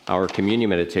Our communion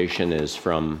meditation is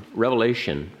from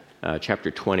Revelation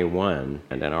chapter 21,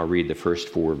 and then I'll read the first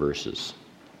 4 verses.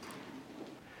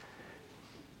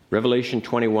 Revelation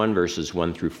 21, verses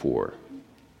 1 through 4.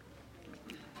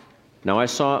 Now I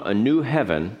saw a new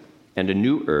heaven and a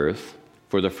new earth,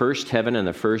 for the first heaven and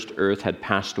the first earth had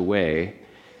passed away.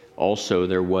 Also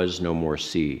there was no more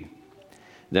sea.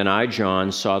 Then I,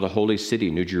 John, saw the holy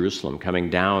city, New Jerusalem, coming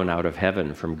down out of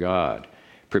heaven from God,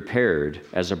 prepared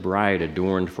as a bride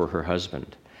adorned for her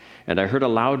husband. And I heard a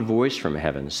loud voice from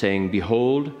heaven saying,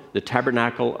 Behold, the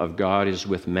tabernacle of God is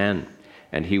with men,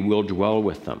 and he will dwell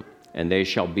with them, and they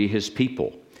shall be his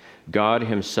people. God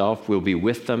himself will be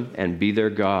with them and be their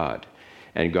God,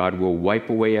 and God will wipe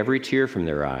away every tear from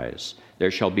their eyes.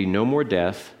 There shall be no more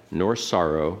death, nor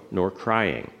sorrow, nor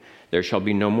crying. There shall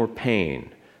be no more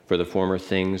pain, for the former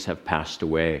things have passed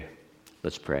away.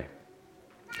 Let's pray.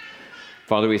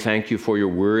 Father, we thank you for your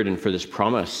word and for this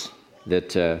promise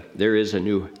that there is a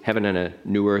new heaven and a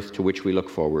new earth to which we look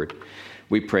forward.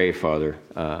 We pray, Father,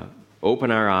 open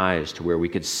our eyes to where we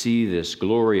could see this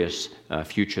glorious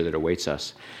future that awaits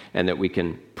us, and that we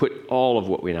can put all of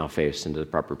what we now face into the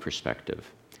proper perspective.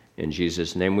 In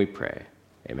Jesus' name we pray.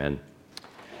 Amen.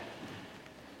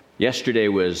 Yesterday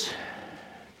was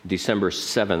December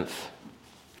 7th,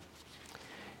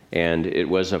 and it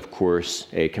was, of course,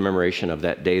 a commemoration of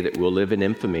that day that will live in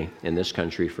infamy in this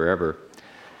country forever.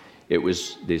 It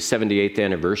was the 78th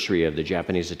anniversary of the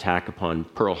Japanese attack upon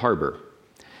Pearl Harbor.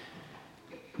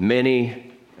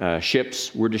 Many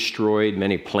ships were destroyed,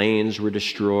 many planes were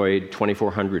destroyed,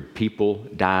 2,400 people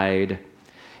died,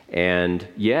 and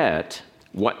yet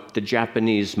what the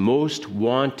Japanese most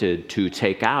wanted to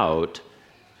take out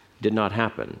did not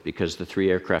happen, because the 3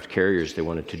 aircraft carriers they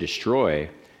wanted to destroy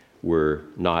were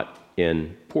not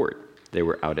in port. They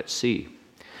were out at sea.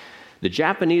 The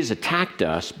Japanese attacked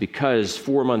us because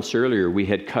 4 months earlier we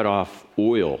had cut off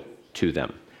oil to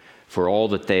them for all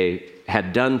that they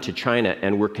had done to China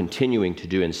and were continuing to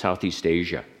do in Southeast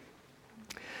Asia.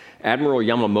 Admiral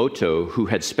Yamamoto, who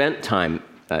had spent time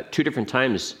 2 different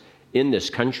times in this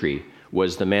country,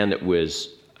 was the man that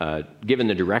was given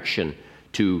the direction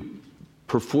to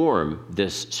perform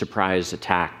this surprise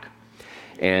attack.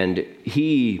 And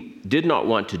he did not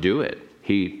want to do it.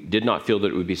 He did not feel that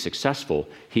it would be successful.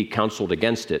 He counseled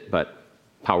against it, but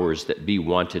powers that be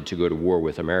wanted to go to war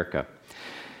with America.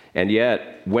 And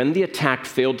yet, when the attack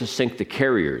failed to sink the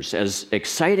carriers, as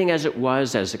exciting as it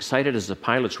was, as excited as the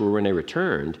pilots were when they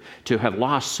returned, to have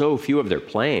lost so few of their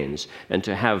planes and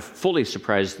to have fully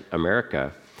surprised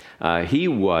America, he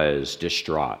was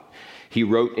distraught. He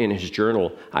wrote in his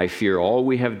journal, I fear all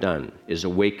we have done is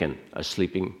awaken a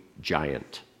sleeping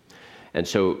giant. And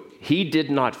so he did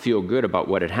not feel good about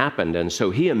what had happened, and so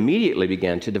he immediately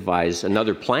began to devise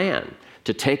another plan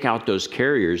to take out those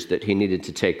carriers that he needed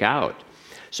to take out.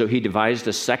 So he devised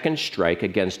a second strike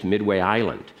against Midway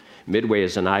Island. Midway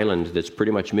is an island that's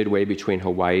pretty much midway between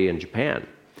Hawaii and Japan.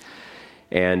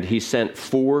 And he sent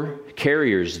 4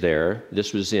 carriers there.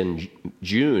 This was in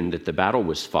June that the battle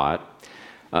was fought.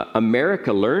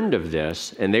 America learned of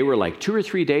this, and they were like 2 or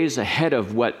 3 days ahead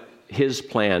of what his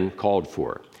plan called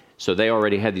for. So they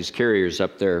already had these carriers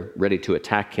up there ready to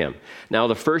attack him. Now,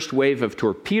 the first wave of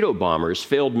torpedo bombers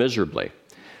failed miserably,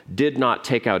 did not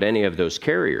take out any of those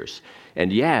carriers.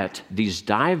 And yet, these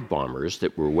dive bombers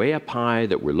that were way up high,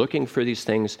 that were looking for these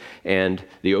things, and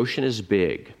the ocean is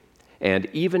big, and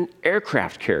even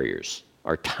aircraft carriers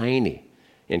are tiny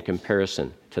in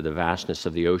comparison to the vastness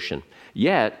of the ocean.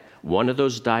 Yet, one of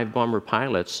those dive bomber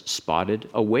pilots spotted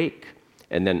a wake.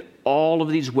 And then all of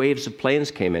these waves of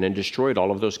planes came in and destroyed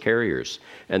all of those carriers.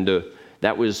 And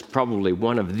that was probably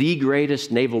one of the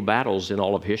greatest naval battles in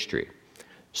all of history.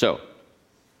 So,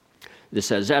 this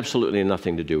has absolutely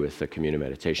nothing to do with the communion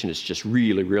meditation. It's just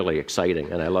really, really exciting.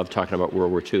 And I love talking about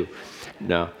World War II.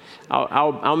 Now,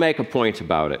 I'll make a point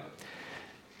about it.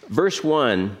 Verse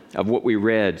 1 of what we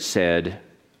read said,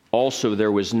 also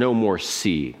there was no more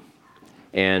sea.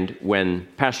 And when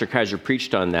Pastor Kaiser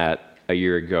preached on that a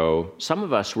year ago, some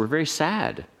of us were very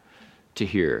sad to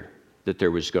hear that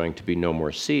there was going to be no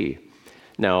more sea.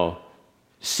 Now,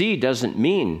 sea doesn't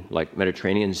mean like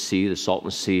Mediterranean Sea, the Salton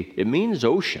Sea. It means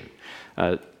ocean.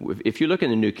 If you look in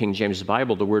the New King James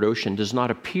Bible, the word ocean does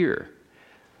not appear.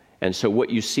 And so what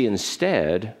you see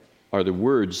instead are the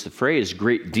words, the phrase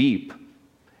great deep,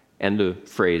 and the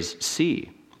phrase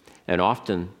sea. And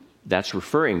often that's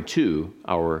referring to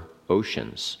our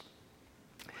oceans.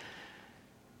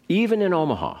 Even in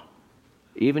Omaha,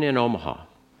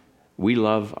 we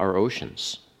love our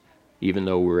oceans, even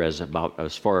though we're about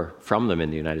as far from them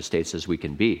in the United States as we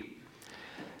can be.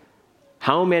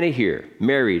 How many here,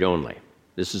 married only,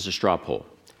 this is a straw poll,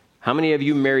 How many of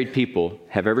you married people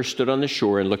have ever stood on the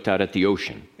shore and looked out at the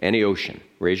ocean? Any ocean?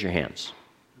 Raise your hands.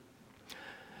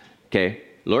 Okay,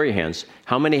 lower your hands.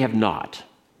 How many have not?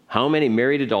 How many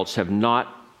married adults have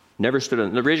never stood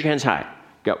on? Raise your hands high.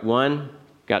 Got one,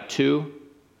 got two.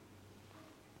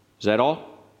 Is that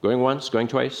all? Going once, going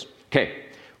twice? Okay,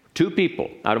 2 people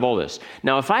out of all this.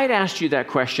 Now, if I had asked you that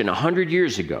question 100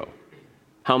 years ago,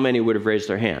 how many would have raised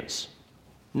their hands?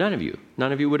 None of you.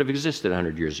 None of you would have existed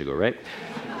 100 years ago, right?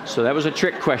 So that was a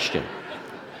trick question.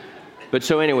 But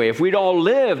so anyway, if we'd all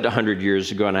lived 100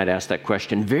 years ago and I'd asked that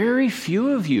question, very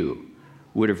few of you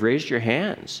would have raised your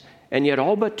hands. And yet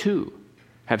all but 2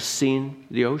 have seen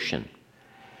the ocean.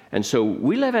 And so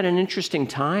we live at an interesting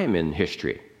time in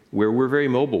history where we're very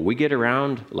mobile. We get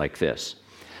around like this.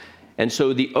 And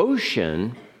so the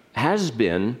ocean has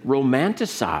been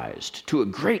romanticized to a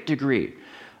great degree.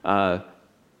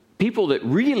 People that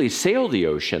really sail the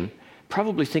ocean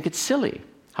probably think it's silly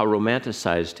how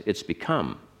romanticized it's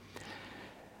become.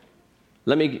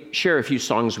 Let me share a few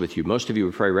songs with you. Most of you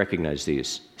would probably recognize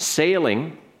these.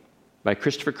 Sailing by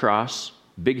Christopher Cross,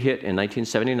 big hit in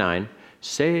 1979.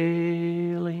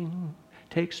 Sailing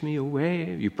takes me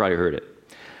away. You probably heard it.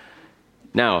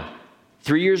 Now,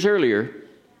 3 years earlier,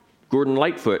 Gordon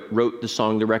Lightfoot wrote the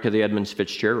song The Wreck of the Edmund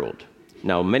Fitzgerald.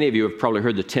 Now, many of you have probably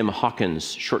heard the Tim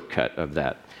Hawkins shortcut of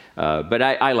that. But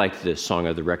I liked this song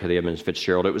of The Wreck of the Edmund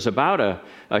Fitzgerald. It was about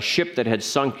a ship that had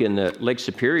sunk in the Lake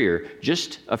Superior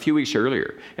just a few weeks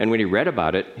earlier. And when he read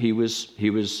about it, he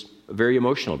was very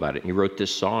emotional about it. He wrote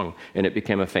this song, and it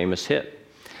became a famous hit.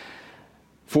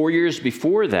 4 years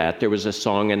before that, there was a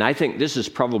song, and I think this is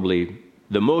probably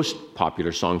the most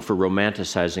popular song for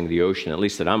romanticizing the ocean, at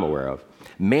least that I'm aware of.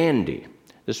 Mandy.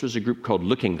 This was a group called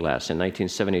Looking Glass in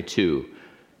 1972.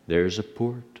 There's a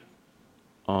port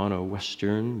on a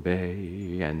western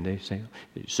bay, and they sail.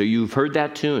 So you've heard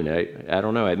that tune. I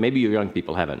don't know. Maybe you young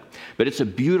people haven't. But it's a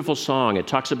beautiful song. It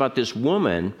talks about this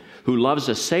woman who loves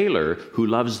a sailor who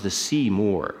loves the sea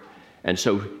more. And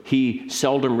so he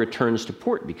seldom returns to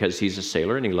port because he's a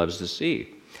sailor and he loves the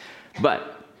sea.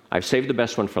 But I've saved the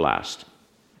best one for last.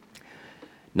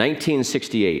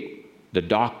 1968,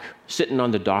 Sitting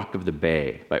on the Dock of the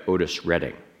Bay by Otis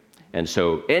Redding. And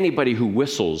so anybody who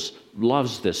whistles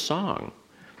loves this song.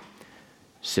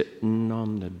 Sitting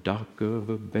on the dock of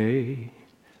a bay,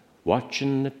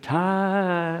 watching the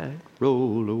tide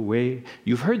roll away.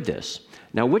 You've heard this.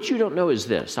 Now, what you don't know is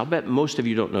this. I'll bet most of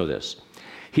you don't know this.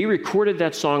 He recorded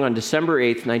that song on December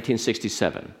 8th,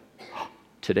 1967.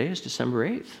 Today is December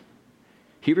 8th.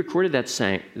 He recorded that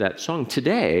song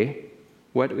today,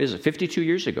 52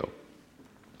 years ago.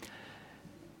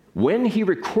 When he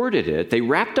recorded it, they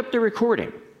wrapped up the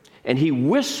recording, and he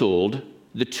whistled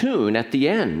the tune at the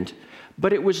end,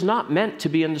 but it was not meant to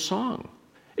be in the song.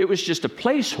 It was just a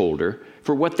placeholder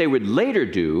for what they would later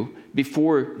do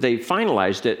before they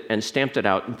finalized it and stamped it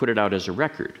out and put it out as a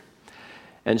record.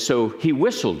 And so he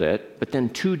whistled it, but then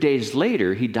 2 days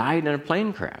later, he died in a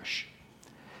plane crash.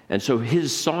 And so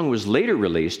his song was later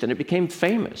released, and it became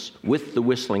famous with the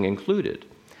whistling included.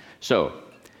 So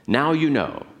now you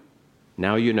know.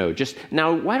 Now you know.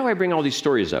 Now, why do I bring all these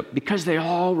stories up? Because they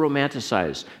all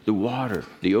romanticize the water,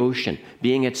 the ocean,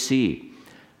 being at sea.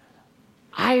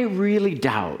 I really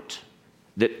doubt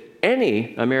that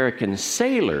any American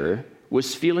sailor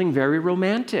was feeling very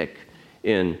romantic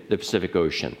in the Pacific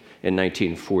Ocean in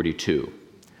 1942.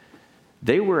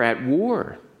 They were at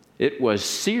war. It was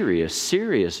serious,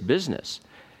 serious business.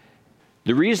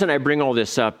 The reason I bring all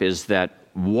this up is that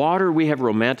water, we have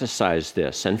romanticized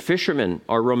this, and fishermen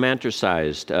are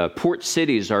romanticized, port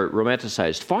cities are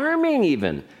romanticized, farming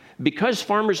even. Because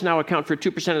farmers now account for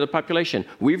 2% of the population,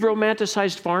 we've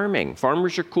romanticized farming.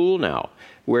 Farmers are cool now,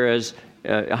 whereas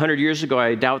 100 years ago,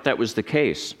 I doubt that was the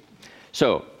case.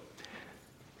 So,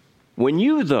 when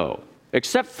you, though,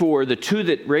 except for the 2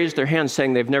 that raised their hands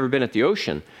saying they've never been at the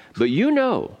ocean, but you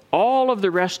know, all of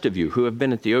the rest of you who have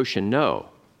been at the ocean know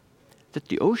that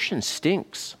the ocean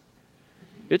stinks.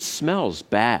 It smells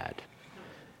bad.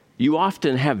 You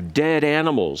often have dead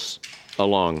animals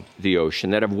along the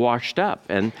ocean that have washed up,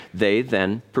 and they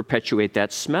then perpetuate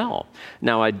that smell.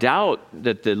 Now, I doubt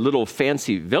that the little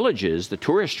fancy villages, the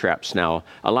tourist traps now,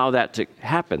 allow that to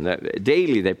happen.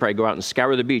 Daily, they probably go out and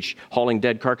scour the beach, hauling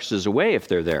dead carcasses away if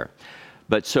they're there.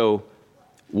 But so,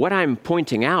 what I'm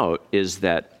pointing out is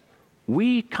that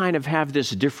we kind of have this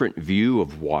different view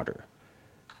of water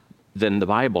than the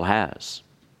Bible has.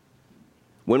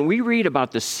 When we read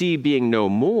about the sea being no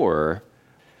more,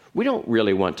 we don't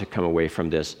really want to come away from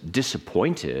this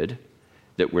disappointed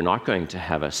that we're not going to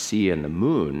have a sea and the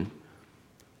moon.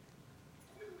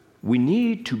 we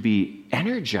need to be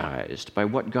energized by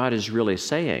what God is really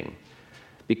saying.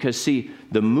 Because, see,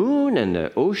 the moon and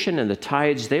the ocean and the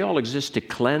tides, they all exist to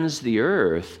cleanse the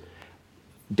earth.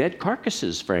 Dead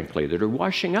carcasses, frankly, that are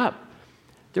washing up.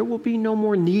 There will be no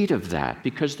more need of that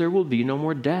because there will be no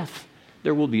more death.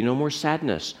 There will be no more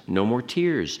sadness, no more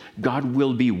tears. God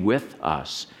will be with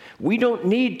us. We don't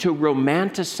need to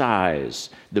romanticize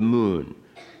the moon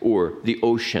or the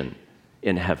ocean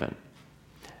in heaven.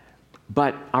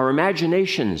 But our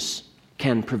imaginations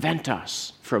can prevent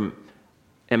us from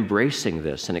embracing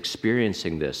this and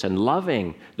experiencing this and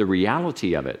loving the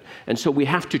reality of it. And so we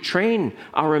have to train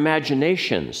our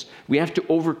imaginations. We have to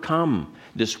overcome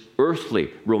this earthly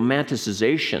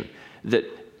romanticization that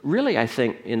really, I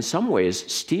think, in some ways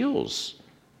steals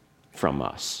from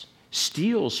us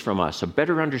a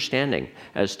better understanding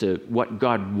as to what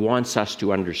God wants us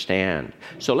to understand.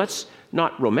 So let's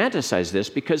not romanticize this,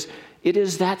 because it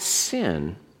is that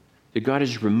sin that God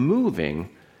is removing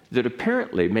that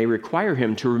apparently may require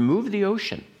him to remove the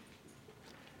ocean.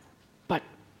 But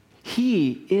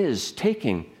he is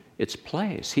taking its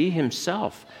place. He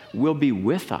himself will be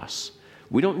with us.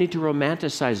 We don't need to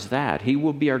romanticize that. He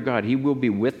will be our God. He will be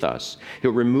with us.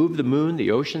 He'll remove the moon,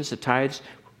 the oceans, the tides.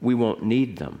 We won't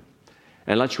need them.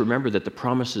 And let's remember that the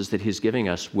promises that he's giving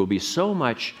us will be so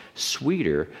much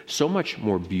sweeter, so much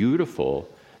more beautiful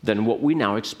than what we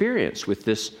now experience with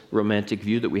this romantic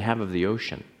view that we have of the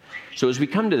ocean. So as we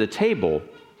come to the table,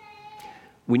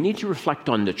 we need to reflect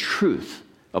on the truth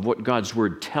of what God's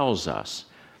word tells us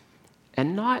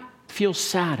and not feel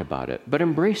sad about it, but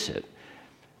embrace it.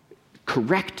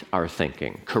 Correct our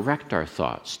thinking, correct our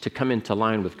thoughts to come into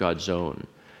line with God's own,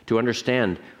 to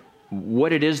understand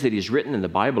what it is that he's written in the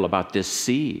Bible about this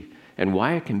sea and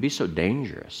why it can be so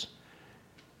dangerous,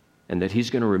 and that he's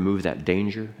going to remove that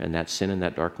danger and that sin and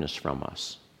that darkness from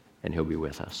us, and he'll be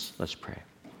with us. Let's pray.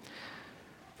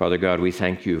 Father God, we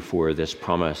thank you for this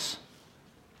promise.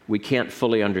 We can't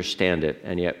fully understand it,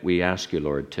 and yet we ask you,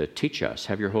 Lord, to teach us.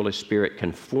 Have your Holy Spirit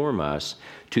conform us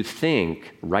to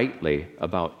think rightly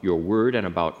about your word and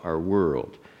about our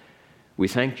world. We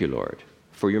thank you, Lord,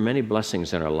 for your many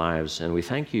blessings in our lives, and we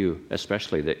thank you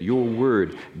especially that your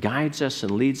word guides us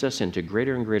and leads us into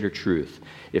greater and greater truth,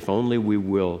 if only we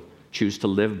will choose to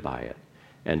live by it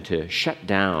and to shut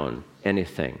down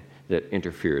anything that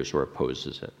interferes or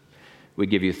opposes it. We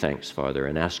give you thanks, Father,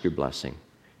 and ask your blessing.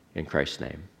 In Christ's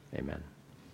name, amen.